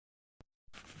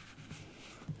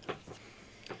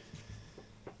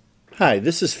Hi,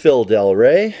 this is Phil Del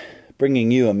Rey,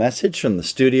 bringing you a message from the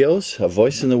studios of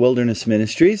Voice in the Wilderness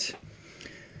Ministries.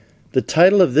 The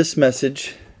title of this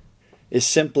message is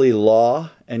simply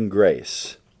Law and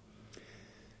Grace.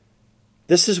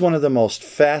 This is one of the most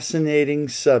fascinating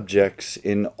subjects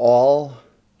in all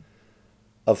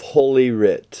of Holy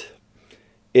Writ.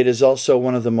 It is also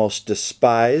one of the most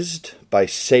despised by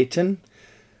Satan,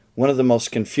 one of the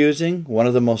most confusing, one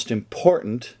of the most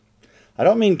important. I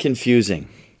don't mean confusing.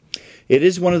 It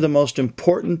is one of the most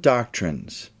important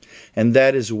doctrines, and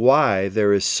that is why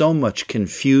there is so much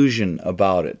confusion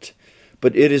about it.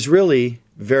 But it is really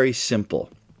very simple.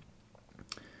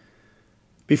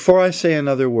 Before I say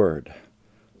another word,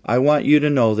 I want you to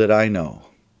know that I know,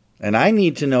 and I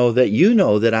need to know that you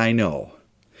know that I know,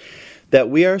 that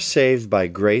we are saved by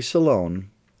grace alone,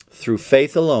 through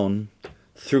faith alone,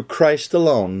 through Christ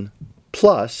alone,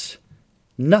 plus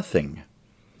nothing.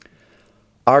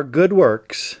 Our good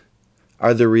works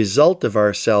are the result of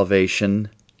our salvation,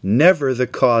 never the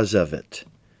cause of it.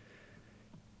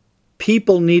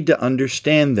 People need to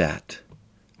understand that.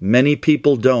 Many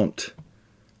people don't.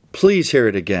 Please hear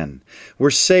it again. We're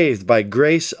saved by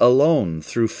grace alone,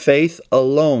 through faith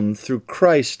alone, through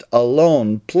Christ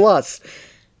alone, plus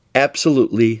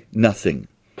absolutely nothing.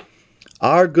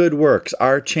 Our good works,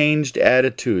 our changed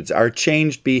attitudes, our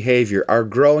changed behavior, our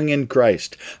growing in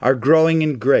Christ, our growing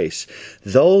in grace,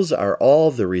 those are all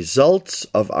the results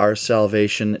of our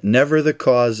salvation, never the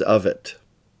cause of it.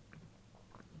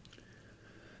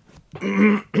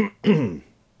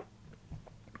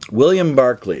 William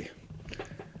Barclay,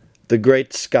 the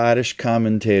great Scottish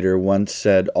commentator, once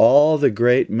said, "All the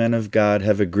great men of God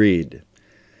have agreed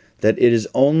that it is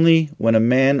only when a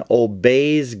man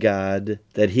obeys God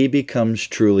that he becomes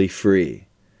truly free."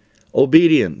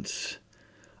 Obedience,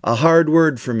 a hard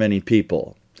word for many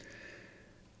people.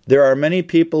 There are many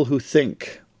people who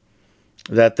think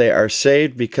that they are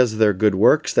saved because of their good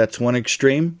works. That's one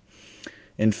extreme.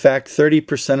 In fact,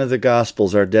 30% of the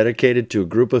Gospels are dedicated to a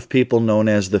group of people known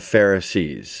as the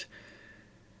Pharisees.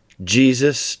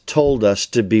 Jesus told us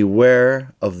to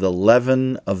beware of the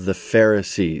leaven of the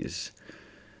Pharisees.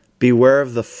 Beware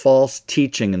of the false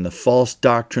teaching and the false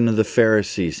doctrine of the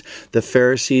Pharisees. The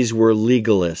Pharisees were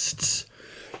legalists.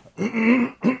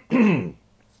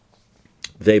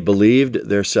 They believed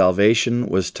their salvation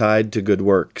was tied to good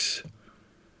works.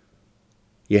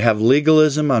 You have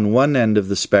legalism on one end of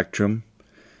the spectrum.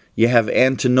 You have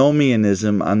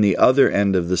antinomianism on the other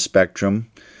end of the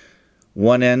spectrum.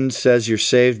 One end says you're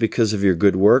saved because of your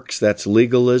good works. That's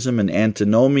legalism, and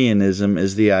antinomianism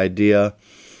is the idea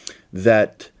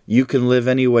that you can live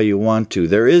any way you want to.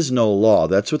 There is no law.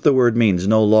 That's what the word means,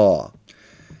 no law.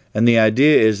 And the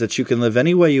idea is that you can live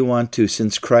any way you want to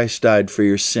since Christ died for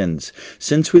your sins.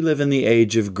 Since we live in the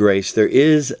age of grace, there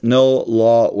is no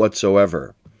law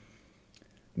whatsoever.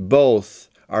 Both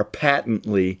are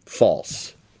patently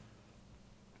false.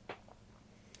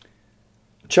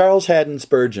 Charles Haddon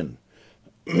Spurgeon,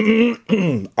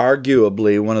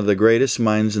 arguably one of the greatest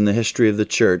minds in the history of the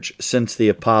church since the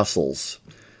apostles.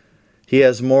 He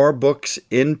has more books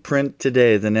in print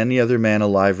today than any other man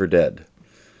alive or dead.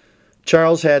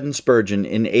 Charles Haddon Spurgeon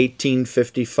in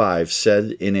 1855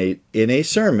 said in a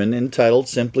sermon entitled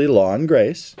simply Law and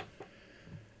Grace,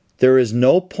 "There is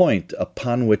no point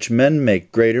upon which men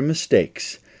make greater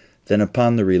mistakes than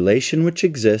upon the relation which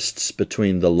exists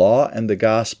between the law and the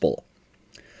gospel.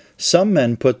 Some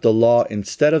men put the law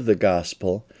instead of the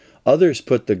gospel, others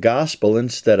put the gospel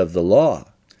instead of the law.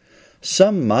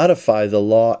 Some modify the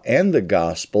law and the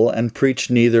gospel and preach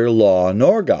neither law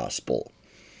nor gospel,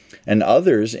 and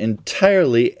others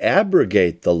entirely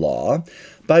abrogate the law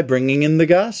by bringing in the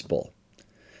gospel.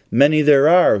 Many there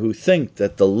are who think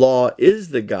that the law is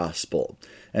the gospel,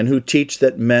 and who teach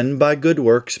that men by good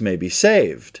works may be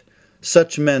saved.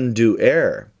 Such men do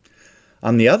err.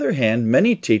 On the other hand,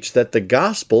 many teach that the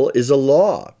gospel is a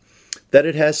law, that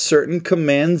it has certain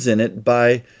commands in it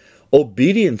by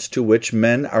obedience to which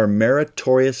men are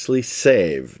meritoriously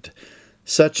saved.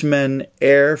 Such men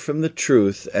err from the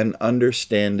truth and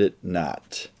understand it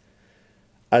not."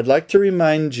 I'd like to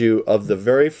remind you of the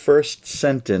very first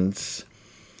sentence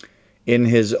in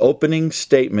his opening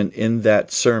statement in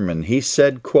that sermon. He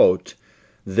said, quote,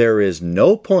 "There is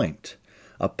no point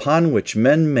upon which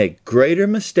men make greater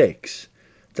mistakes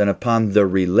than upon the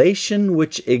relation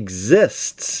which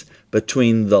exists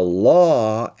between the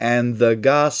law and the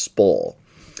gospel."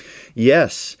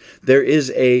 Yes, there is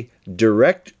a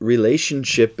direct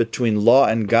relationship between law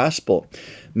and gospel.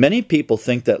 Many people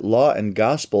think that law and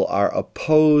gospel are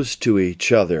opposed to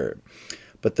each other.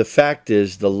 But the fact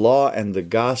is, the law and the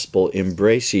gospel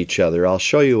embrace each other. I'll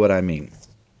show you what I mean.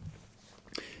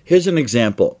 Here's an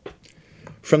example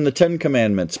from the Ten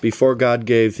Commandments. Before God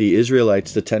gave the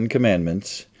Israelites the Ten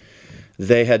Commandments,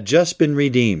 they had just been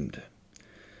redeemed.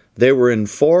 They were in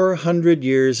 400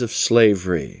 years of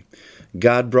slavery.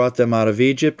 God brought them out of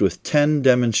Egypt with 10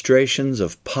 demonstrations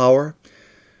of power.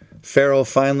 Pharaoh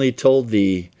finally told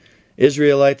the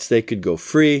Israelites they could go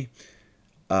free.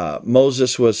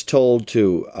 Moses was told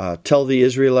to tell the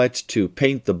Israelites to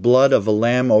paint the blood of a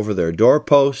lamb over their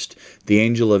doorpost. The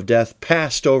angel of death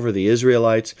passed over the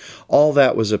Israelites. All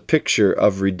that was a picture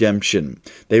of redemption.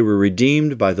 They were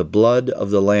redeemed by the blood of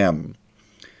the lamb.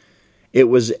 It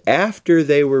was after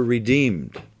they were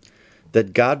redeemed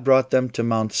that God brought them to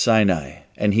Mount Sinai,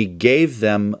 and He gave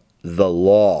them the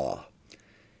law.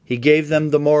 He gave them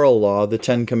the moral law, the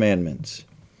Ten Commandments.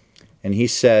 And He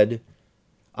said,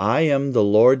 I am the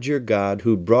Lord your God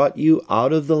who brought you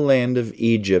out of the land of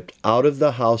Egypt, out of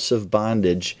the house of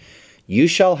bondage. You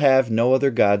shall have no other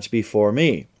gods before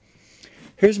me.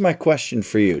 Here's my question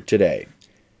for you today.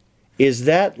 Is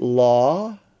that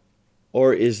law,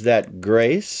 or is that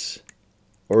grace,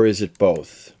 or is it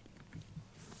both?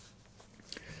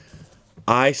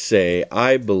 I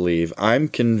believe, I'm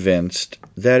convinced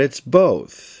that it's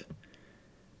both.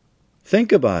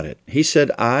 Think about it. He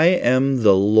said, I am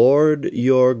the Lord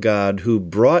your God who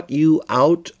brought you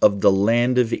out of the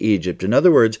land of Egypt. In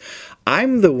other words,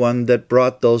 I'm the one that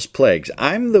brought those plagues.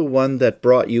 I'm the one that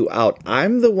brought you out.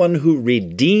 I'm the one who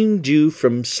redeemed you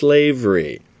from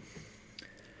slavery.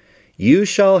 You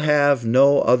shall have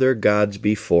no other gods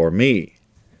before me.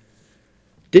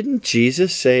 Didn't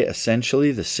Jesus say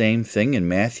essentially the same thing in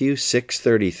Matthew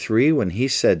 6:33 when He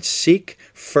said, seek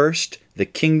first the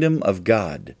kingdom of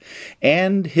God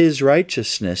and His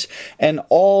righteousness, and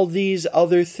all these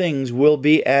other things will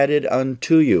be added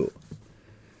unto you?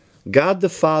 God the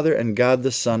Father and God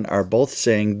the Son are both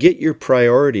saying, get your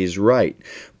priorities right.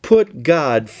 Put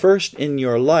God first in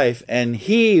your life, and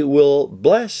He will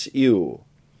bless you.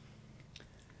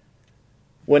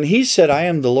 When He said, I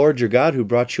am the Lord your God who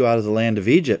brought you out of the land of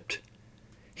Egypt,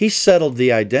 He settled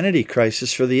the identity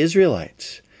crisis for the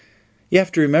Israelites. You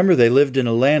have to remember they lived in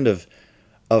a land of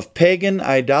pagan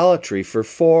idolatry for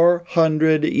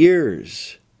 400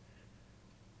 years.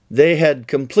 They had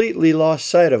completely lost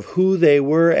sight of who they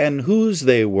were and whose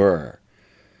they were.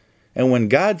 And when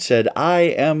God said, I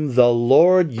am the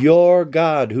Lord your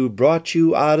God who brought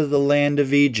you out of the land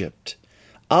of Egypt,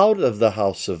 out of the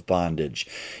house of bondage,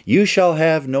 you shall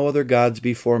have no other gods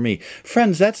before me.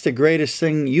 Friends, that's the greatest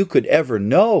thing you could ever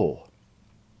know.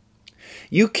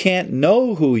 You can't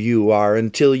know who you are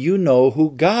until you know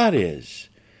who God is.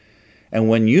 And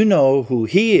when you know who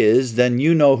He is, then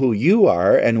you know who you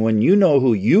are. And when you know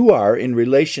who you are in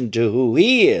relation to who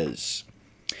He is,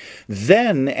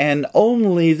 then and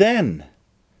only then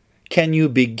can you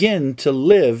begin to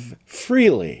live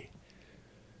freely.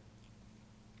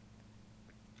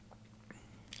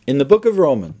 In the book of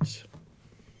Romans,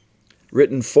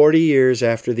 written 40 years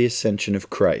after the ascension of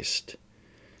Christ,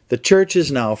 the church is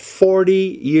now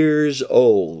 40 years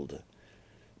old.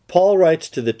 Paul writes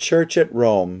to the church at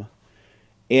Rome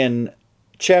in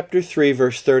chapter 3,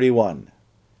 verse 31,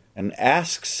 and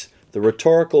asks the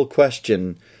rhetorical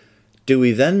question, do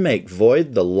we then make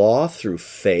void the law through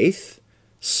faith?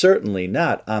 Certainly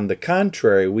not. On the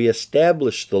contrary, we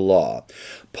establish the law.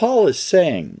 Paul is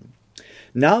saying,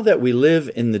 now that we live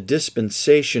in the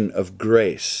dispensation of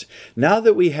grace, now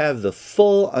that we have the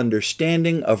full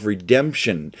understanding of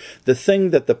redemption, the thing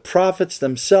that the prophets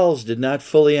themselves did not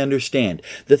fully understand,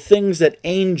 the things that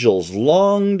angels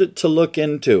longed to look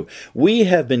into, we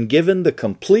have been given the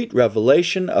complete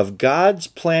revelation of God's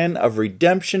plan of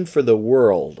redemption for the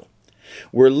world.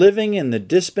 We're living in the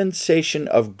dispensation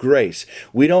of grace.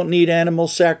 We don't need animal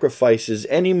sacrifices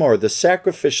anymore. The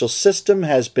sacrificial system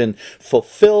has been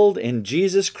fulfilled in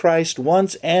Jesus Christ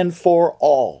once and for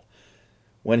all.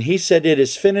 When He said it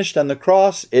is finished on the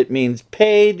cross, it means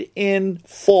paid in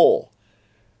full.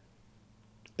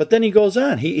 But then He goes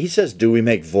on. He says, do we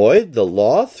make void the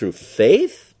law through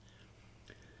faith?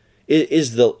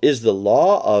 Is the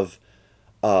law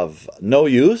of no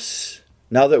use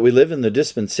now that we live in the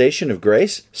dispensation of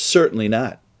grace? Certainly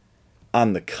not.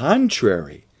 On the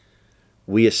contrary,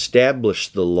 we establish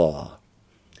the law.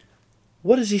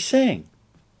 What is he saying?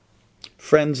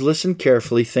 Friends, listen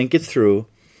carefully, think it through.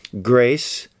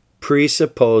 Grace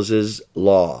presupposes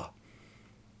law.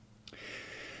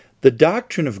 The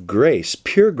doctrine of grace,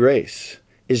 pure grace,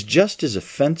 is just as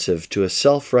offensive to a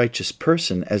self-righteous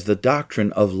person as the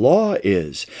doctrine of law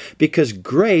is, because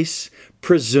grace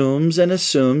presumes and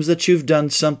assumes that you've done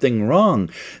something wrong.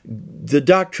 The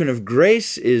doctrine of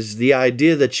grace is the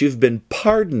idea that you've been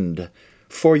pardoned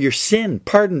for your sin,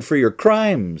 pardon for your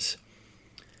crimes.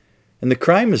 And the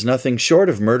crime is nothing short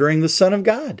of murdering the Son of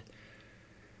God.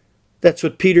 That's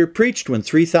what Peter preached when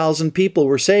 3,000 people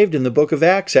were saved in the book of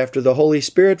Acts after the Holy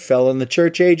Spirit fell and the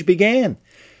church age began.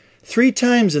 3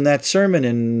 times in that sermon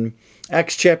in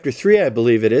Acts chapter 3, I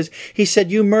believe it is, he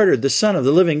said, "You murdered the Son of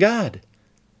the living God."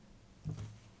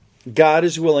 God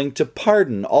is willing to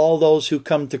pardon all those who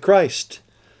come to Christ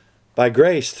by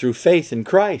grace through faith in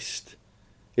Christ.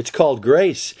 It's called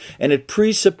grace, and it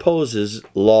presupposes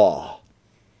law.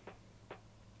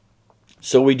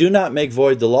 So we do not make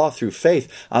void the law through faith.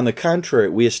 On the contrary,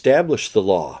 we establish the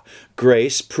law.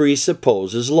 Grace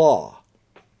presupposes law.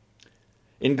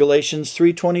 In Galatians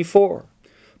 3:24,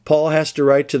 Paul has to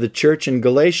write to the church in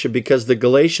Galatia because the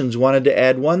Galatians wanted to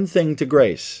add one thing to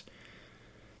grace.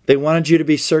 They wanted you to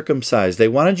be circumcised. They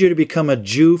wanted you to become a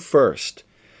Jew first.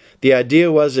 The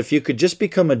idea was if you could just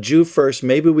become a Jew first,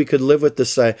 maybe we could live with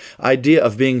this idea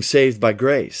of being saved by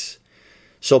grace.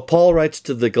 So Paul writes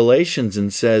to the Galatians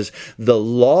and says, the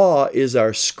law is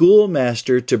our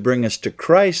schoolmaster to bring us to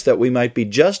Christ that we might be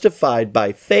justified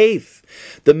by faith.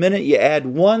 The minute you add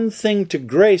one thing to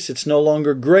grace, it's no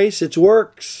longer grace, it's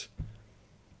works.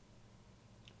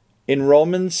 In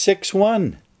Romans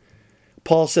 6:1,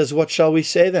 Paul says, what shall we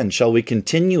say then? Shall we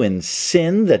continue in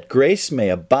sin that grace may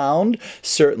abound?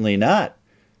 Certainly not.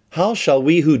 How shall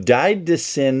we who died to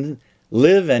sin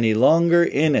live any longer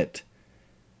in it?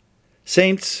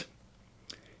 Saints,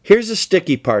 here's a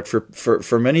sticky part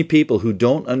for many people who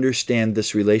don't understand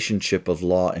this relationship of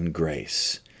law and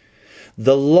grace.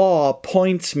 The law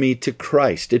points me to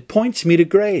Christ. It points me to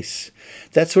grace.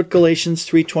 That's what Galatians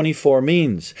 3:24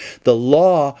 means. The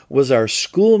law was our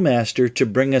schoolmaster to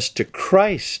bring us to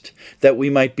Christ, that we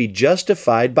might be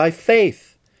justified by faith.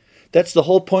 That's the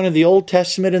whole point of the Old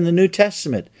Testament and the New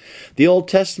Testament. The Old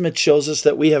Testament shows us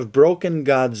that we have broken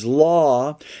God's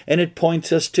law, and it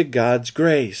points us to God's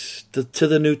grace, to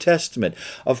the New Testament.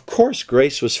 Of course,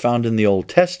 grace was found in the Old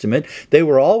Testament. They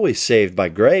were always saved by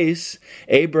grace.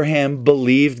 Abraham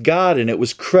believed God, and it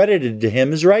was credited to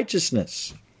him as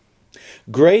righteousness.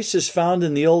 Grace is found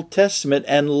in the Old Testament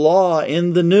and law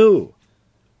in the New.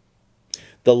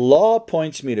 The law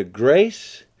points me to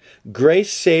grace.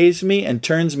 Grace saves me and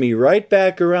turns me right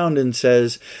back around and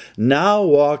says, now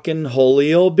walk in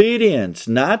holy obedience,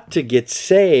 not to get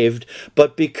saved,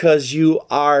 but because you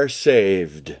are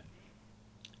saved.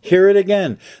 Hear it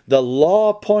again. The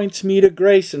law points me to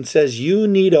grace and says, you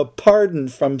need a pardon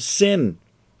from sin.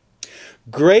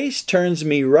 Grace turns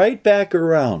me right back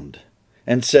around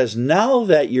and says, now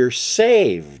that you're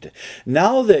saved,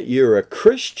 now that you're a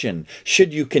Christian,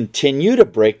 should you continue to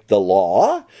break the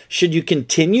law? Should you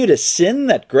continue to sin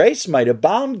that grace might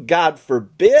abound? God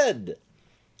forbid.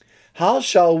 How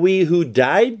shall we who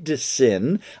died to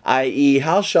sin, i.e.,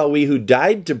 how shall we who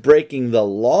died to breaking the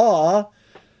law,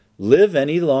 live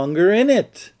any longer in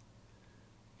it?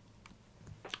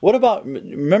 What about,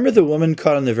 remember the woman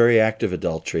caught in the very act of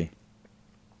adultery?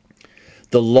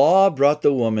 The law brought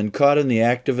the woman caught in the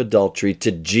act of adultery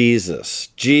to Jesus.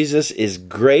 Jesus is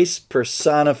grace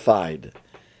personified.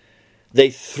 They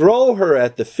throw her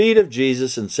at the feet of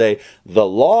Jesus and say, the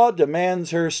law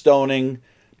demands her stoning,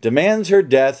 demands her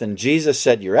death. And Jesus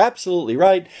said, you're absolutely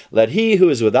right. Let he who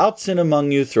is without sin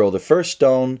among you throw the first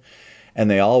stone.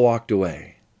 And they all walked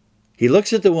away. He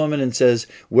looks at the woman and says,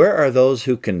 where are those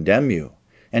who condemn you?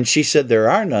 And she said, there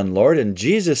are none, Lord. And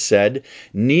Jesus said,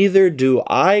 neither do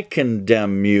I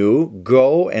condemn you.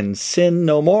 Go and sin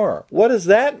no more. What does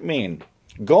that mean?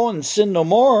 Go and sin no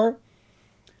more.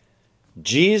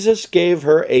 Jesus gave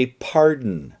her a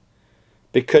pardon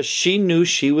because she knew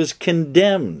she was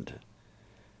condemned.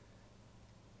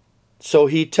 So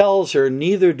he tells her,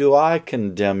 neither do I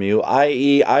condemn you,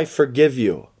 i.e., I forgive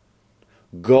you.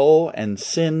 Go and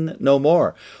sin no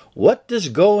more. What does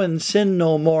go and sin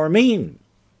no more mean?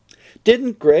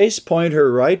 Didn't grace point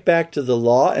her right back to the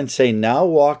law and say, now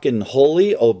walk in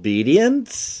holy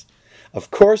obedience?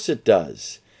 Of course it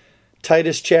does.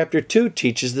 Titus chapter 2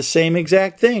 teaches the same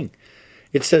exact thing.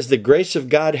 It says the grace of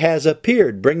God has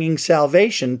appeared, bringing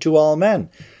salvation to all men.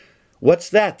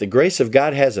 What's that? The grace of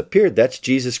God has appeared. That's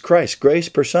Jesus Christ, grace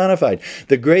personified.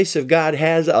 The grace of God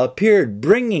has appeared,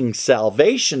 bringing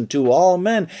salvation to all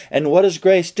men. And what does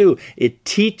grace do? It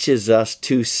teaches us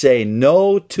to say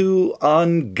no to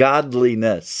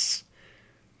ungodliness.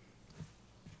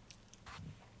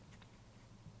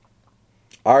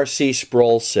 R.C.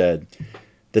 Sproul said,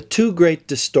 the two great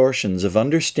distortions of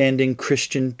understanding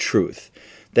Christian truth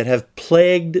that have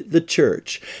plagued the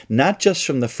church, not just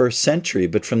from the first century,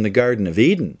 but from the Garden of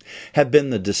Eden, have been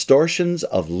the distortions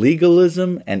of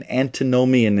legalism and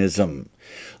antinomianism.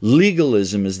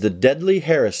 Legalism is the deadly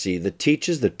heresy that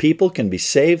teaches that people can be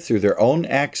saved through their own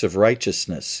acts of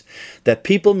righteousness, that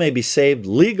people may be saved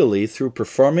legally through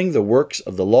performing the works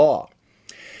of the law.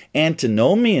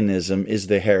 Antinomianism is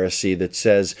the heresy that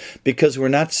says, because we're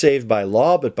not saved by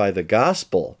law but by the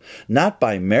gospel, not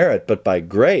by merit but by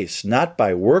grace, not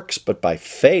by works but by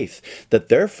faith, that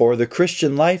therefore the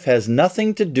Christian life has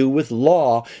nothing to do with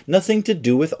law, nothing to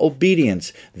do with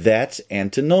obedience. That's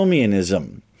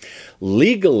antinomianism.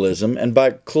 Legalism, and by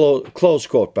close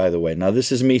quote, by the way, now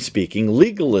this is me speaking,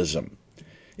 legalism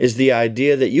is the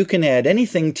idea that you can add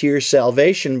anything to your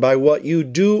salvation by what you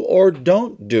do or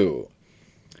don't do.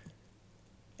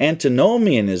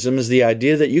 Antinomianism is the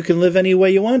idea that you can live any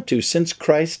way you want to since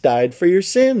Christ died for your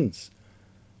sins.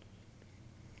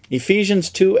 Ephesians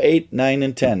 2, 8, 9,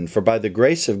 and 10. For by the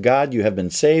grace of God you have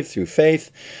been saved through faith,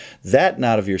 that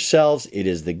not of yourselves, it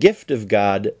is the gift of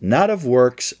God, not of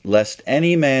works, lest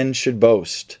any man should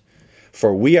boast.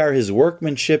 For we are his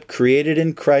workmanship, created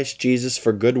in Christ Jesus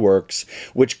for good works,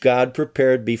 which God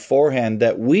prepared beforehand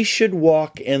that we should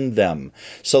walk in them.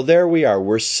 So there we are.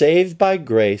 We're saved by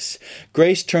grace.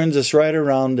 Grace turns us right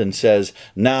around and says,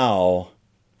 now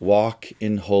walk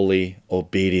in holy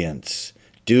obedience.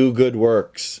 Do good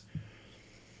works.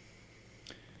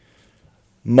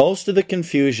 Most of the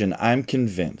confusion, I'm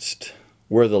convinced,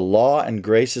 where the law and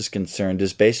grace is concerned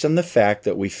is based on the fact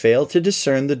that we fail to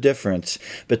discern the difference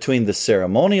between the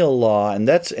ceremonial law, and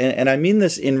I mean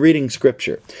this in reading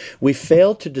Scripture. We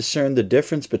fail to discern the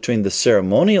difference between the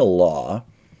ceremonial law,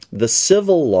 the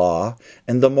civil law,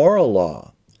 and the moral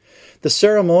law. The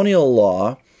ceremonial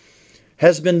law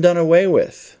has been done away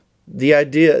with. The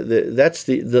idea that's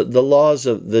the laws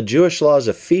of the Jewish laws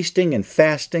of feasting and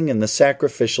fasting and the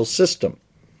sacrificial system.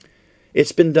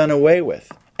 It's been done away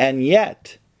with. And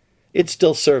yet, it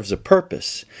still serves a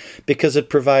purpose because it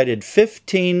provided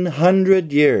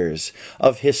 1,500 years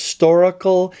of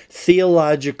historical,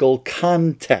 theological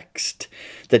context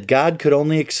that God could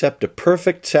only accept a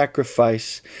perfect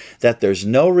sacrifice, that there's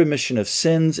no remission of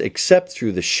sins except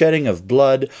through the shedding of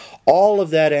blood. All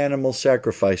of that animal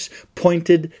sacrifice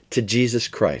pointed to Jesus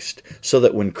Christ, so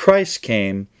that when Christ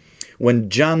came,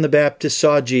 when John the Baptist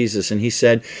saw Jesus and he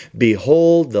said,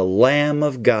 "Behold the Lamb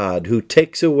of God who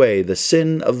takes away the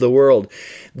sin of the world,"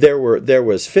 there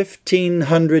was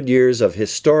 1,500 years of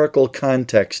historical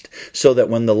context so that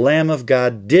when the Lamb of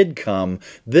God did come,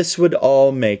 this would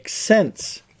all make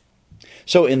sense.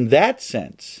 So in that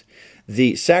sense,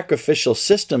 the sacrificial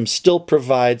system still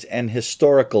provides an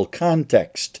historical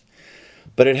context,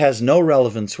 but it has no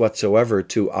relevance whatsoever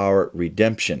to our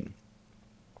redemption.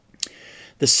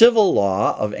 The civil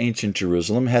law of ancient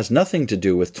Jerusalem has nothing to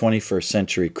do with 21st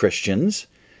century Christians,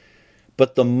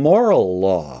 but the moral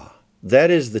law,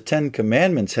 that is the Ten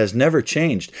Commandments, has never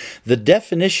changed. The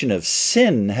definition of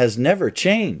sin has never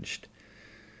changed.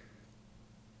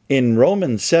 In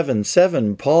Romans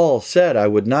 7:7, Paul said, "I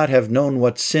would not have known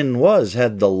what sin was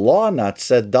had the law not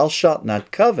said, 'Thou shalt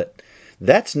not covet.'"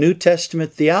 That's New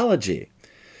Testament theology.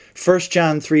 1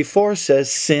 John 3:4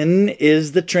 says, "Sin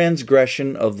is the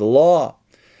transgression of the law."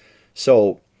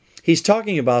 So he's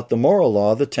talking about the moral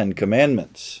law, the Ten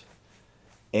Commandments.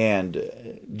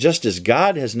 And just as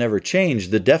God has never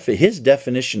changed, his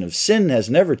definition of sin has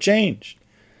never changed.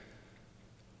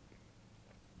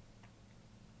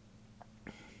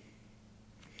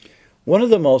 One of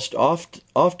the most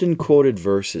often quoted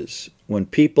verses when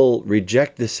people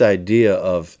reject this idea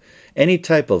of any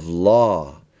type of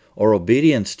law or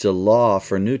obedience to law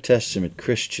for New Testament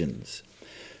Christians,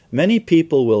 many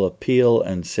people will appeal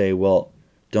and say, "Well,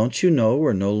 don't you know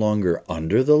we're no longer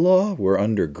under the law? We're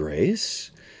under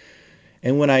grace?"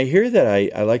 And when I hear that,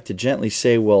 I like to gently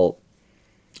say, "Well,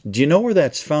 do you know where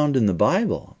that's found in the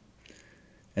Bible?"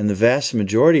 And the vast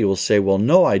majority will say, "Well,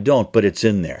 no, I don't, but it's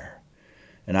in there."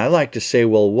 And I like to say,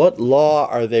 well, what law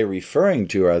are they referring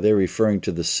to? Are they referring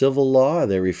to the civil law? Are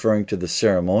they referring to the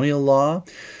ceremonial law?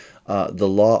 The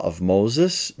law of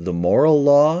Moses? The moral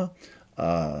law?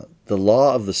 The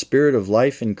law of the Spirit of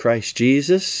life in Christ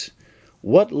Jesus?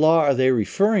 What law are they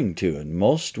referring to? And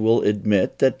most will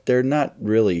admit that they're not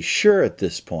really sure at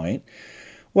this point.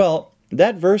 Well,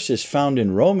 that verse is found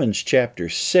in Romans chapter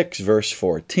 6, verse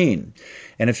 14.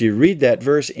 And if you read that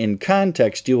verse in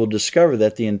context, you will discover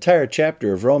that the entire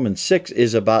chapter of Romans 6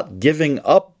 is about giving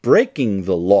up breaking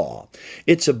the law.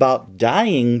 It's about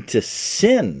dying to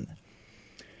sin.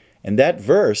 And that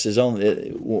verse is only,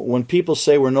 when people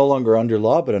say we're no longer under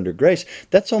law but under grace,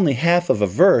 that's only half of a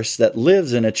verse that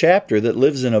lives in a chapter that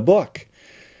lives in a book.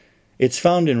 It's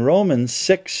found in Romans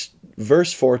 6,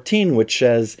 verse 14, which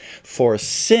says, "For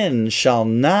sin shall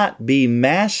not be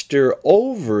master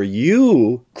over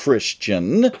you,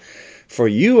 Christian, for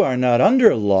you are not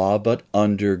under law, but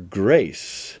under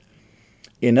grace."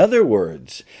 In other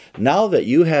words, now that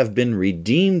you have been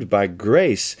redeemed by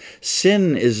grace,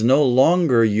 sin is no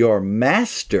longer your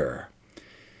master.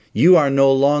 You are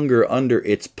no longer under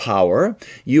its power.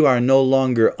 You are no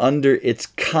longer under its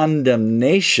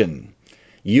condemnation.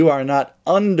 You are not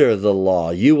under the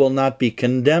law. You will not be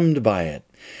condemned by it.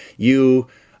 You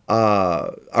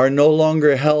are no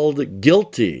longer held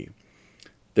guilty.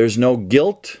 There's no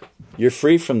guilt. You're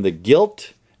free from the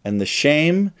guilt and the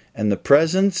shame and the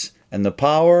presence and the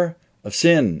power of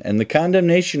sin and the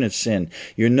condemnation of sin.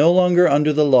 You're no longer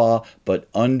under the law, but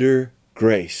under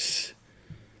grace.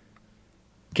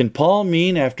 Can Paul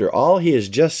mean, after all he has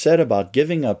just said about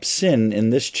giving up sin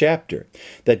in this chapter,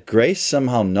 that grace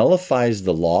somehow nullifies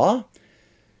the law?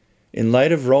 In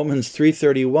light of Romans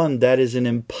 3:31, that is an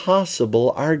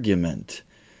impossible argument.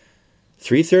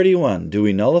 3:31, do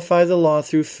we nullify the law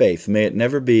through faith? May it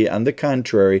never be. On the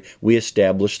contrary, we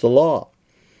establish the law.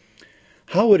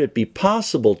 How would it be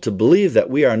possible to believe that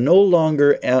we are no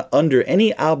longer under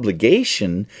any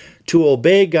obligation to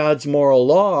obey God's moral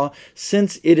law,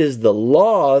 since it is the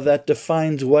law that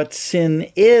defines what sin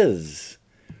is?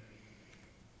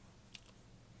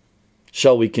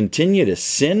 Shall we continue to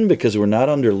sin because we're not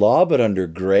under law but under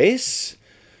grace?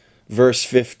 Verse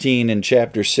 15 in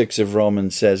chapter 6 of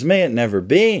Romans says, "May it never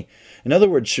be." In other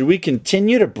words, should we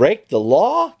continue to break the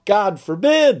law? God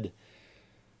forbid.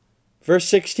 Verse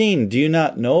 16, "Do you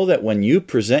not know that when you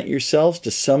present yourselves to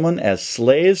someone as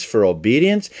slaves for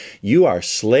obedience, you are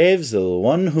slaves of the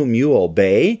one whom you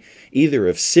obey, either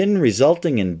of sin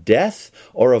resulting in death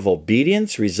or of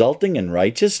obedience resulting in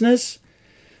righteousness?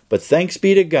 But thanks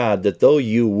be to God that though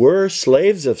you were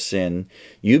slaves of sin,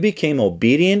 you became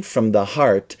obedient from the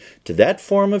heart to that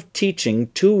form of teaching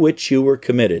to which you were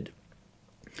committed.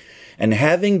 And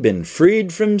having been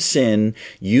freed from sin,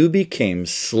 you became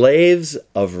slaves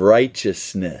of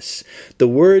righteousness." The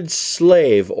word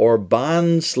slave or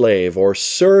bondslave or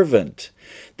servant,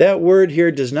 that word here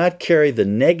does not carry the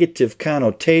negative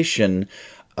connotation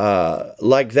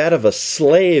like that of a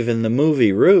slave in the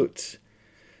movie Roots.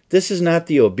 This is not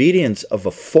the obedience of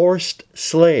a forced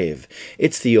slave.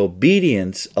 It's the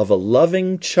obedience of a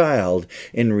loving child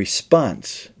in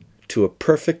response to a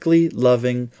perfectly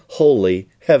loving, holy,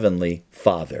 heavenly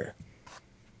Father.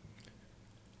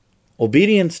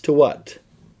 Obedience to what?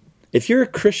 If you're a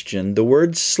Christian, the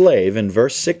word slave in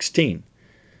verse 16,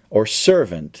 or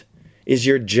servant, is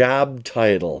your job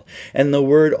title, and the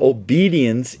word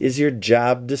obedience is your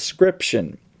job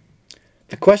description.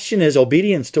 The question is,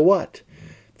 obedience to what?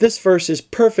 This verse is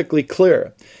perfectly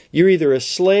clear. You're either a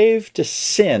slave to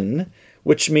sin,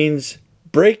 which means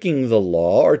breaking the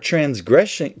law or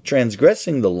transgressing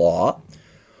the law,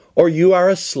 or you are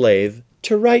a slave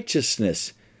to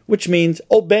righteousness, which means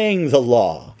obeying the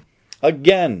law.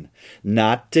 Again,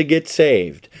 not to get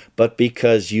saved, but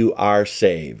because you are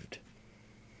saved.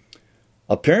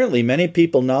 Apparently, many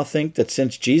people now think that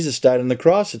since Jesus died on the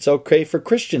cross, it's okay for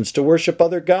Christians to worship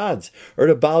other gods, or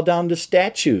to bow down to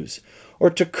statues, or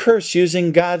to curse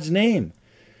using God's name.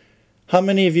 How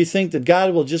many of you think that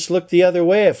God will just look the other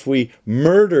way if we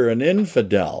murder an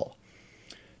infidel?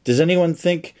 Does anyone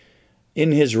think,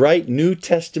 in his right New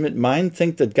Testament mind,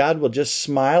 think that God will just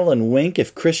smile and wink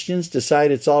if Christians decide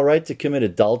it's all right to commit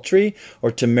adultery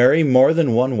or to marry more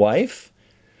than one wife?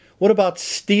 What about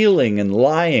stealing and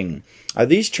lying? Are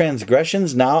these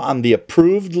transgressions now on the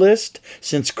approved list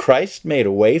since Christ made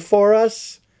a way for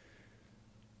us?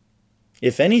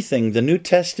 If anything, the New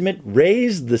Testament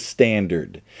raised the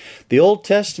standard. The Old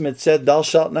Testament said, "Thou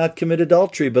shalt not commit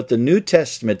adultery," but the New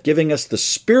Testament, giving us the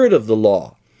spirit of the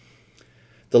law,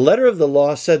 the letter of the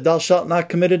law said, "Thou shalt not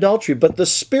commit adultery," but the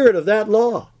spirit of that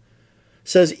law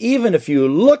says, even if you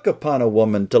look upon a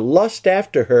woman to lust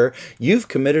after her, you've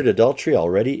committed adultery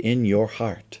already in your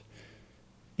heart.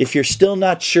 If you're still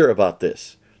not sure about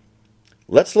this,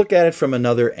 let's look at it from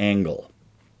another angle.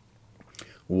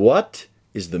 What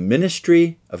is the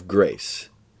ministry of grace?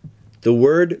 The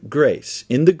word grace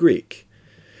in the Greek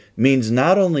means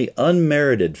not only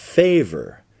unmerited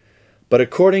favor, but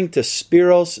according to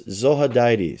Spiros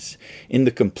Zohadaides, in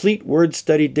the Complete Word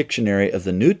Study Dictionary of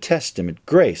the New Testament,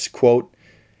 grace, quote,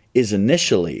 is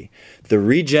initially the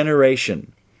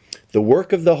regeneration, the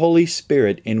work of the Holy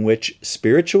Spirit in which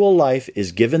spiritual life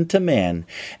is given to man,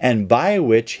 and by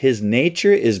which his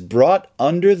nature is brought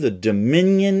under the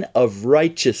dominion of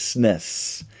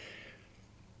righteousness.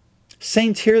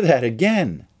 Saints, hear that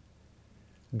again.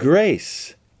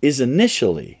 Grace is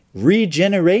initially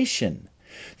regeneration,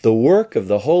 the work of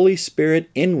the Holy Spirit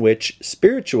in which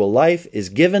spiritual life is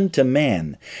given to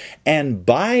man, and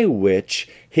by which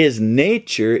his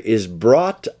nature is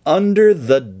brought under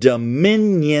the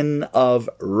dominion of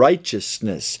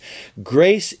righteousness.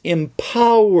 Grace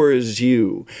empowers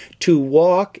you to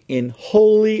walk in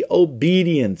holy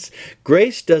obedience.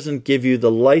 Grace doesn't give you the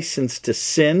license to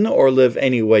sin or live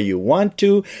any way you want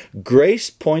to. Grace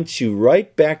points you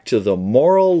right back to the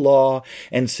moral law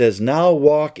and says, now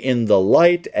walk in the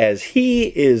light as he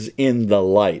is in the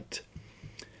light.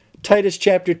 Titus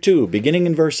chapter 2, beginning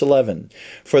in verse 11.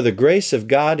 For the grace of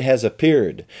God has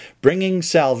appeared, bringing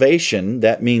salvation,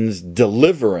 that means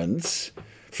deliverance,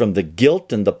 from the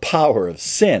guilt and the power of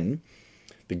sin.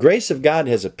 The grace of God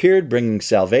has appeared, bringing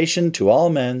salvation to all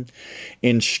men,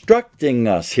 instructing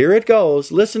us. Here it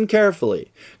goes. Listen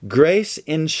carefully. Grace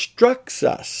instructs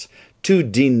us to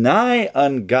deny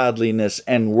ungodliness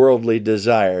and worldly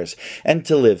desires, and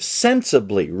to live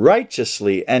sensibly,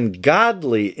 righteously, and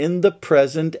godly in the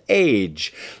present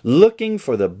age, looking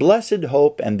for the blessed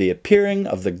hope and the appearing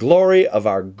of the glory of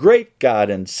our great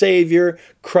God and Savior,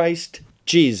 Christ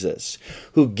Jesus,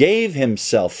 who gave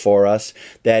himself for us,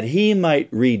 that he might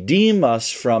redeem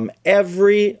us from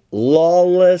every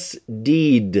lawless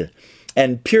deed,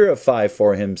 and purify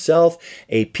for himself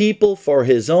a people for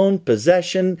his own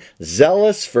possession,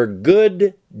 zealous for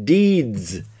good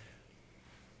deeds.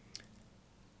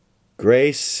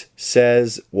 Grace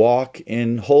says, walk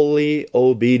in holy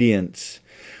obedience.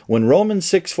 When Romans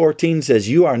 6:14 says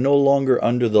you are no longer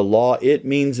under the law, it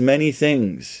means many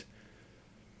things.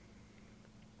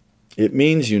 It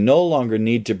means you no longer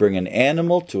need to bring an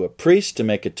animal to a priest to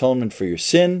make atonement for your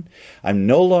sin. I'm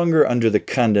no longer under the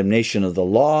condemnation of the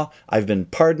law. I've been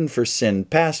pardoned for sin,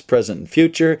 past, present, and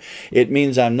future. It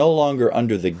means I'm no longer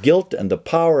under the guilt and the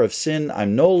power of sin.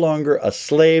 I'm no longer a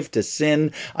slave to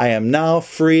sin. I am now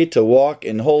free to walk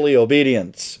in holy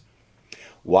obedience.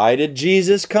 Why did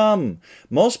Jesus come?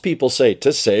 Most people say,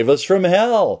 to save us from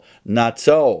hell. Not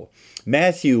so.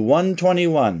 Matthew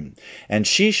 1:21, and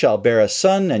she shall bear a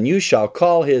son, and you shall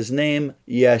call his name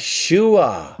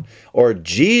Yeshua, or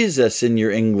Jesus in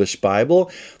your English Bible,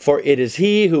 for it is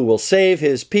he who will save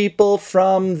his people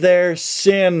from their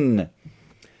sin.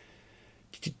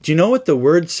 Do you know what the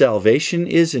word salvation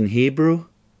is in Hebrew?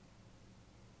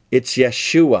 It's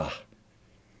Yeshua.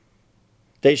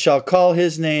 They shall call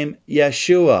his name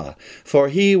Yeshua, for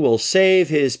he will save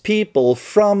his people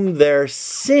from their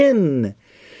sin.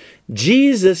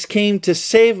 Jesus came to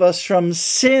save us from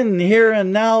sin here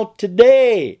and now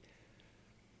today.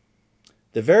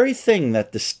 The very thing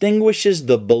that distinguishes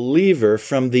the believer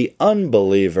from the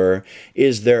unbeliever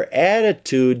is their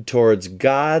attitude towards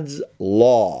God's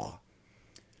law.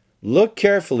 Look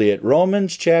carefully at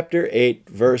Romans chapter 8,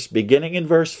 beginning in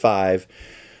verse 5.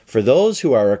 For those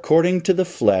who are according to the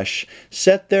flesh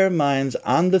set their minds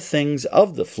on the things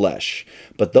of the flesh,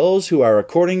 but those who are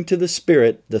according to the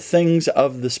Spirit, the things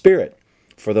of the Spirit.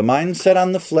 For the mind set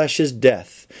on the flesh is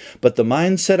death, but the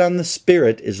mind set on the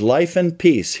Spirit is life and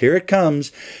peace. Here it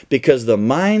comes, because the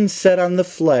mind set on the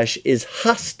flesh is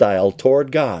hostile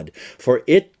toward God, for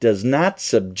it does not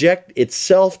subject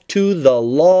itself to the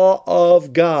law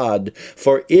of God,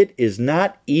 for it is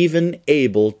not even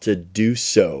able to do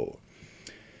so.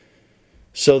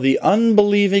 So the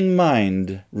unbelieving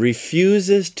mind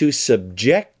refuses to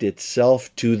subject itself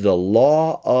to the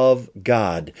law of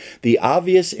God. The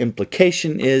obvious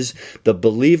implication is the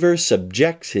believer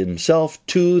subjects himself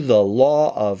to the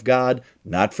law of God,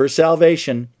 not for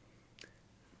salvation,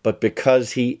 but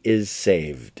because he is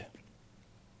saved.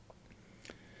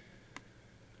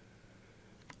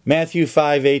 Matthew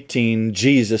 5:18,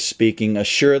 Jesus speaking,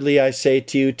 assuredly I say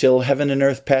to you, till heaven and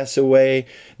earth pass away,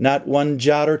 not one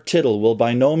jot or tittle will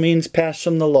by no means pass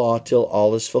from the law till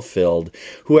all is fulfilled.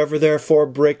 Whoever therefore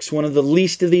breaks one of the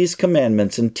least of these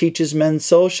commandments and teaches men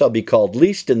so shall be called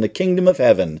least in the kingdom of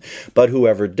heaven. But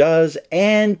whoever does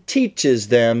and teaches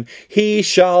them, he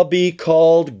shall be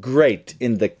called great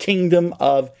in the kingdom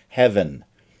of heaven.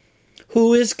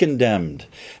 Who is condemned?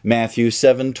 Matthew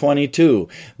 7:22.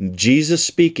 Jesus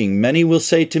speaking, many will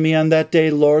say to me on that day,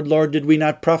 Lord, Lord, did we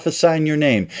not prophesy in your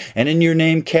name, and in your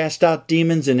name cast out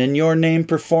demons, and in your name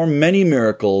perform many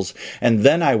miracles? And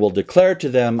then I will declare to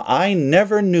them, I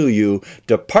never knew you.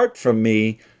 Depart from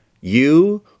me,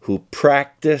 you who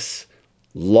practice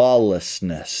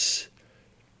lawlessness.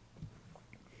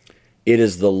 It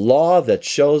is the law that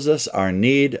shows us our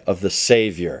need of the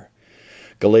Savior.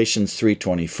 Galatians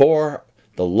 3:24,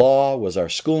 the law was our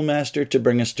schoolmaster to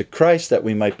bring us to Christ that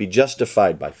we might be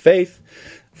justified by faith.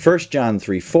 1 John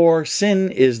 3:4, sin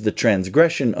is the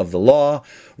transgression of the law.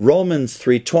 Romans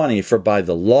 3:20, for by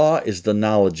the law is the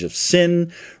knowledge of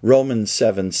sin. Romans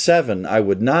 7:7, I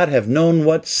would not have known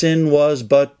what sin was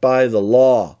but by the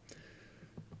law.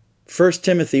 1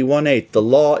 Timothy 1:8, the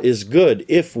law is good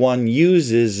if one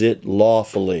uses it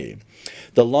lawfully.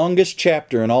 The longest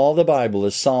chapter in all the Bible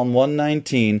is Psalm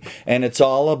 119, and it's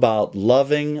all about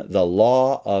loving the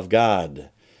law of God.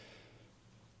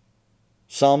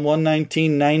 Psalm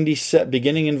 119,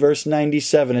 beginning in verse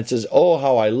 97, it says, Oh,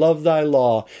 how I love thy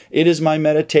law! It is my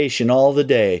meditation all the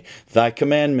day. Thy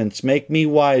commandments make me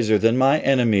wiser than my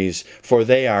enemies, for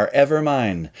they are ever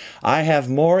mine. I have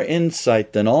more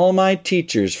insight than all my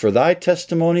teachers, for thy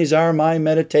testimonies are my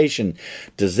meditation.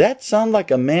 Does that sound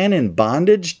like a man in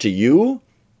bondage to you?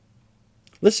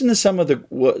 Listen to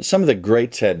what some of the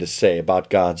greats had to say about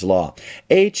God's law.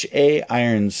 H.A.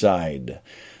 Ironside,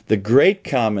 the great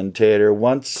commentator,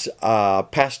 once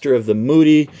pastor of the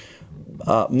Moody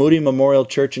Memorial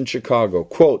Church in Chicago,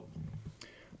 quote,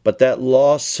 but that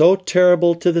law so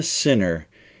terrible to the sinner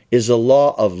is a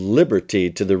law of liberty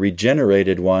to the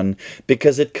regenerated one,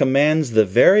 because it commands the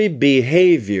very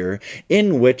behavior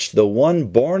in which the one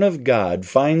born of God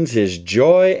finds his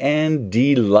joy and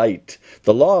delight.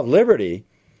 The law of liberty,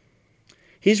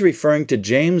 he's referring to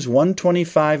James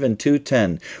 1:25 and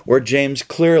 2:10, where James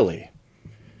clearly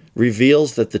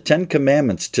reveals that the Ten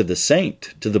Commandments to the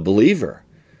saint, to the believer,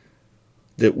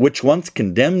 that which once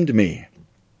condemned me,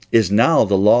 is now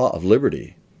the law of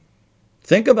liberty.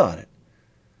 Think about it.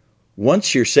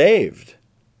 Once you're saved,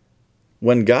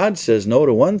 when God says no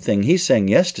to one thing, he's saying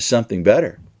yes to something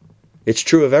better. It's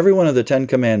true of every one of the Ten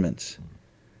Commandments.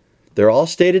 They're all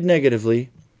stated negatively,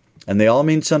 and they all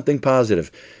mean something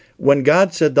positive. When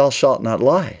God said, thou shalt not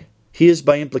lie, he is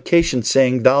by implication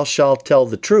saying, thou shalt tell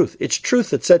the truth. It's truth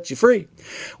that sets you free.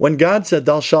 When God said,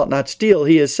 thou shalt not steal,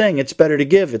 he is saying it's better to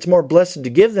give. It's more blessed to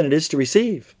give than it is to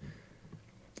receive.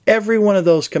 Every one of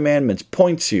those commandments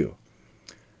points you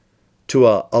to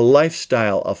a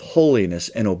lifestyle of holiness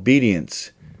and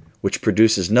obedience, which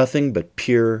produces nothing but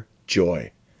pure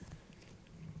joy.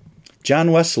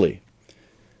 John Wesley,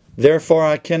 therefore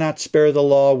I cannot spare the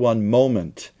law one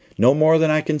moment, no more than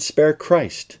I can spare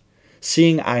Christ,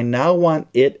 seeing I now want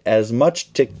it as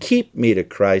much to keep me to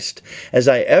Christ as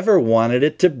I ever wanted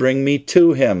it to bring me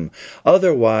to him.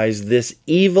 Otherwise, this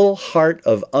evil heart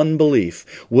of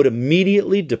unbelief would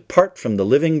immediately depart from the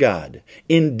living God.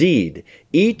 Indeed,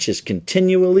 each is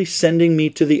continually sending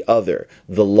me to the other,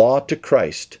 the law to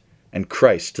Christ, and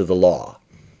Christ to the law.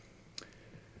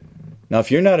 Now,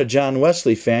 if you're not a John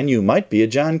Wesley fan, you might be a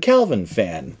John Calvin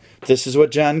fan. This is what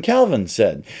John Calvin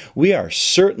said. We are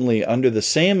certainly under the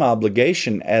same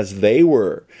obligation as they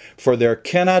were, for there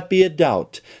cannot be a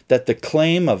doubt that the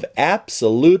claim of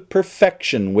absolute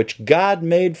perfection which God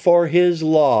made for his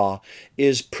law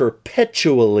is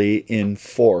perpetually in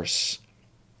force.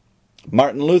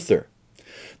 Martin Luther,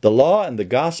 the law and the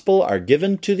gospel are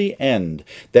given to the end,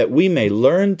 that we may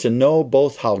learn to know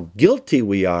both how guilty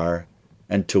we are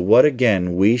and to what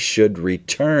again we should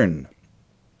return.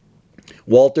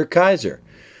 Walter Kaiser,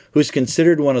 who's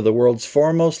considered one of the world's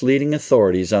foremost leading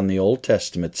authorities on the Old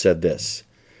Testament, said this: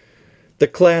 the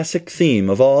classic theme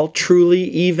of all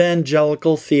truly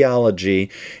evangelical theology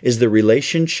is the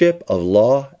relationship of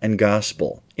law and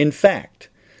gospel. In fact,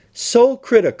 so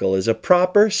critical is a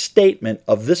proper statement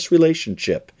of this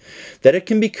relationship that it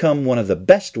can become one of the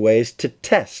best ways to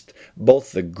test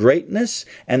both the greatness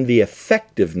and the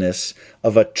effectiveness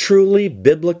of a truly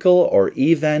biblical or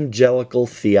evangelical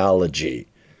theology.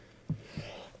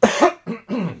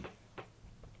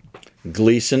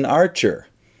 Gleason Archer,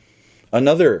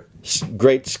 another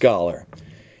great scholar.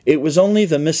 It was only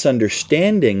the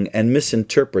misunderstanding and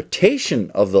misinterpretation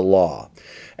of the law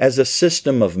as a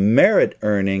system of merit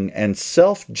earning and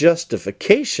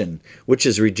self-justification, which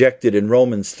is rejected in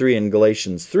Romans 3 and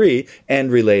Galatians 3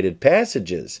 and related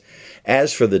passages.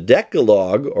 As for the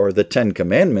Decalogue, or the Ten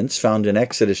Commandments, found in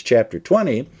Exodus chapter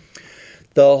 20,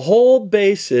 the whole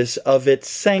basis of its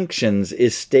sanctions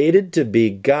is stated to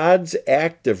be God's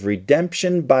act of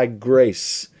redemption by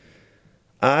grace.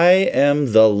 I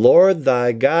am the Lord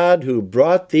thy God who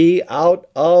brought thee out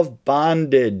of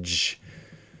bondage.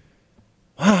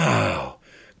 Wow.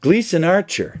 Gleason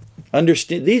Archer.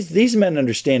 These men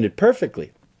understand it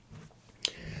perfectly.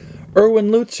 Erwin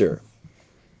Lutzer.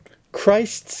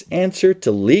 Christ's answer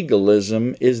to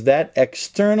legalism is that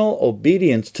external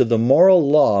obedience to the moral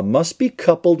law must be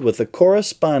coupled with a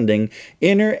corresponding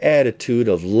inner attitude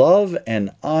of love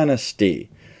and honesty.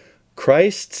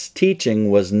 Christ's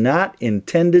teaching was not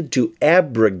intended to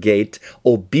abrogate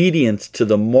obedience to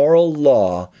the moral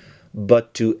law,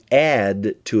 but to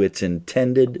add to its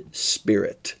intended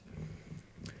spirit.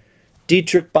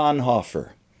 Dietrich Bonhoeffer,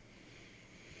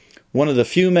 one of the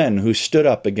few men who stood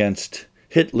up against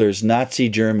Hitler's Nazi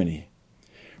Germany,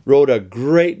 wrote a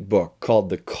great book called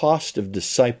The Cost of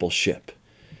Discipleship.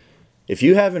 If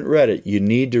you haven't read it, you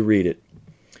need to read it.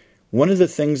 One of the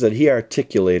things that he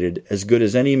articulated as good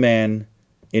as any man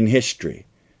in history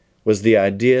was the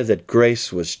idea that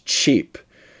grace was cheap,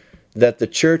 that the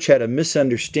church had a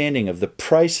misunderstanding of the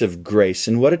price of grace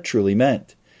and what it truly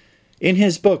meant. In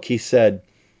his book, he said,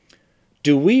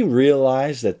 "Do we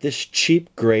realize that this cheap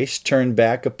grace turned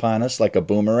back upon us like a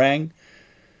boomerang?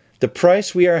 The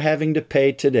price we are having to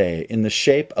pay today in the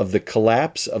shape of the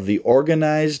collapse of the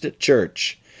organized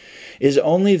church is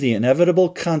only the inevitable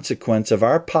consequence of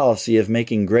our policy of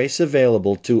making grace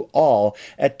available to all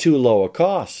at too low a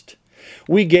cost.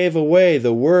 We gave away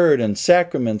the word and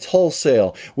sacraments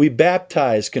wholesale. We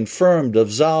baptized, confirmed,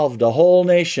 absolved a whole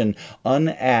nation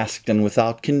unasked and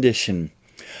without condition.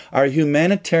 Our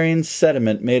humanitarian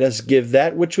sentiment made us give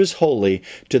that which was holy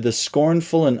to the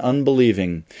scornful and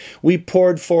unbelieving. We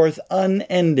poured forth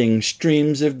unending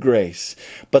streams of grace,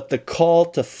 but the call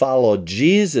to follow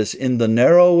Jesus in the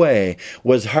narrow way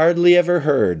was hardly ever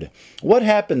heard. What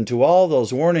happened to all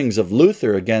those warnings of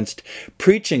Luther against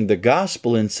preaching the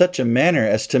gospel in such a manner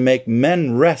as to make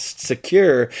men rest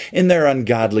secure in their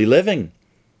ungodly living?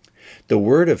 The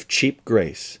word of cheap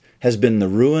grace has been the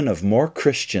ruin of more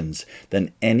Christians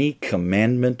than any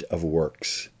commandment of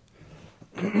works."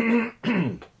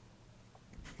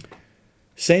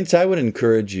 Saints, I would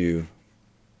encourage you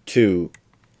to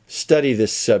study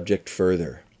this subject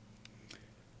further.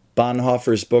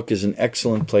 Bonhoeffer's book is an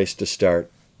excellent place to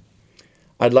start.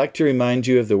 I'd like to remind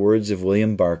you of the words of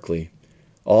William Barclay.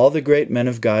 All the great men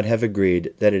of God have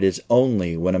agreed that it is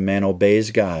only when a man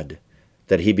obeys God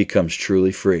that he becomes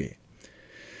truly free.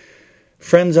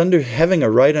 Friends, having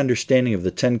a right understanding of the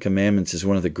Ten Commandments is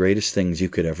one of the greatest things you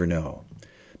could ever know.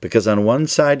 Because on one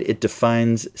side, it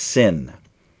defines sin.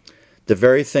 The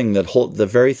very thing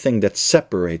that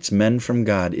separates men from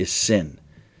God is sin.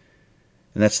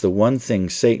 And that's the one thing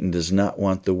Satan does not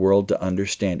want the world to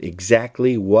understand,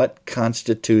 exactly what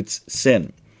constitutes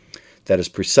sin. That is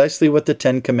precisely what the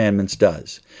Ten Commandments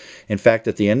does. In fact,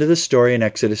 at the end of the story in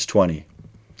Exodus 20,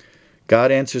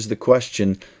 God answers the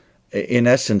question, in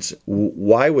essence,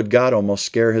 why would God almost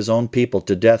scare his own people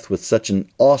to death with such an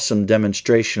awesome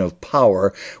demonstration of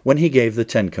power when he gave the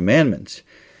Ten Commandments?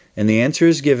 And the answer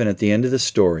is given at the end of the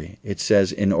story. It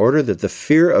says, in order that the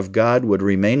fear of God would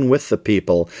remain with the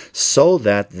people so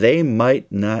that they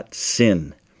might not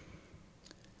sin.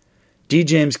 D.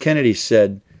 James Kennedy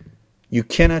said, "You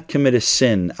cannot commit a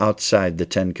sin outside the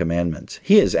Ten Commandments."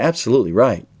 He is absolutely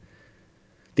right.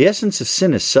 The essence of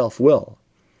sin is self-will.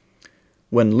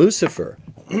 When Lucifer,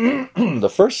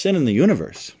 the first sin in the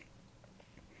universe,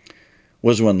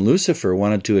 was when Lucifer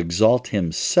wanted to exalt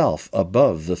himself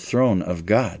above the throne of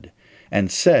God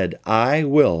and said, "I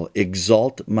will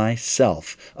exalt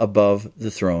myself above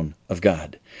the throne of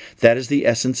God." That is the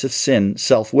essence of sin,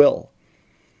 self-will.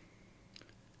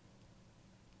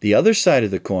 The other side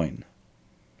of the coin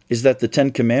is that the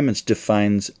Ten Commandments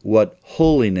defines what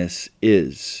holiness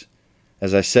is.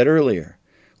 As I said earlier,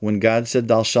 when God said,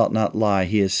 "Thou shalt not lie,"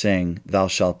 he is saying, "Thou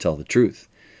shalt tell the truth."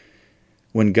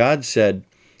 When God said,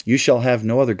 "You shall have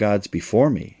no other gods before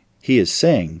me," he is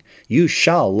saying, "You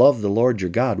shall love the Lord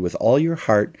your God with all your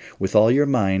heart, with all your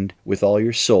mind, with all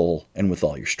your soul, and with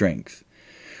all your strength."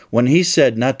 When he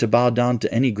said not to bow down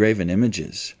to any graven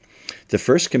images, the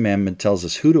first commandment tells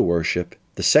us who to worship.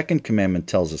 The second commandment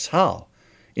tells us how,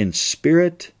 in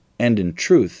spirit and in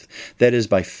truth, that is,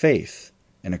 by faith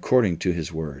and according to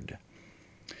his word.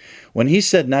 When he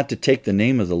said not to take the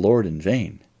name of the Lord in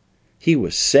vain, he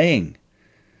was saying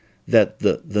that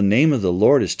the name of the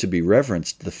Lord is to be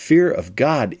reverenced. The fear of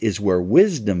God is where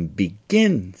wisdom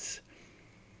begins.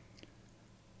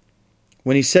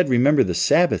 When he said, "Remember the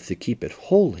Sabbath to keep it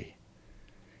holy,"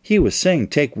 he was saying,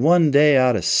 take one day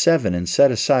out of 7 and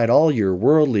set aside all your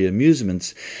worldly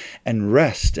amusements and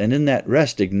rest. And in that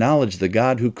rest, acknowledge the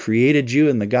God who created you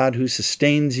and the God who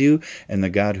sustains you and the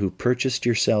God who purchased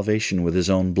your salvation with his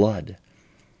own blood.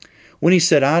 When he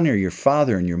said, "Honor your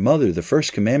father and your mother," the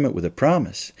first commandment with a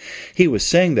promise, he was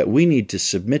saying that we need to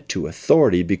submit to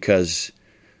authority because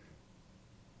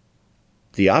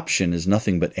the option is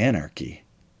nothing but anarchy.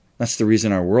 That's the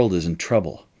reason our world is in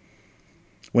trouble.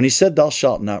 When he said, "Thou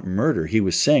shalt not murder," he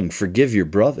was saying, forgive your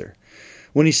brother.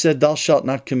 When he said, "Thou shalt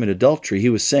not commit adultery," he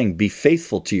was saying, be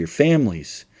faithful to your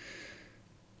families.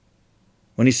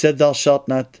 When he said, "Thou shalt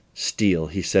not steal,"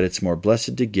 he said, it's more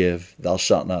blessed to give. Thou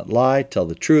shalt not lie, tell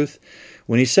the truth.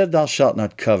 When he said, thou shalt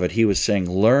not covet, he was saying,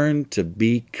 learn to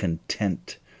be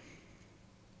content.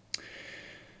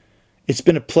 It's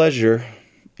been a pleasure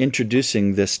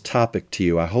introducing this topic to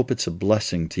you. I hope it's a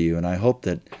blessing to you,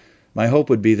 and my hope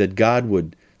would be that God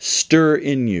would stir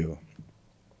in you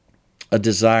a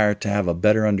desire to have a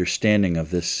better understanding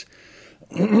of this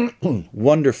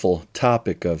wonderful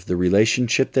topic of the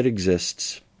relationship that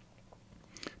exists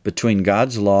between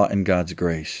God's law and God's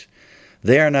grace.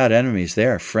 They are not enemies, they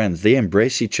are friends. They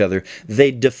embrace each other.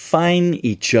 They define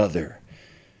each other.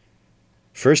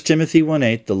 1 Timothy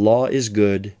 1:8, the law is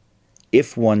good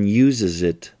if one uses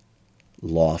it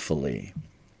lawfully.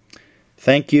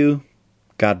 Thank you.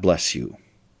 God bless you.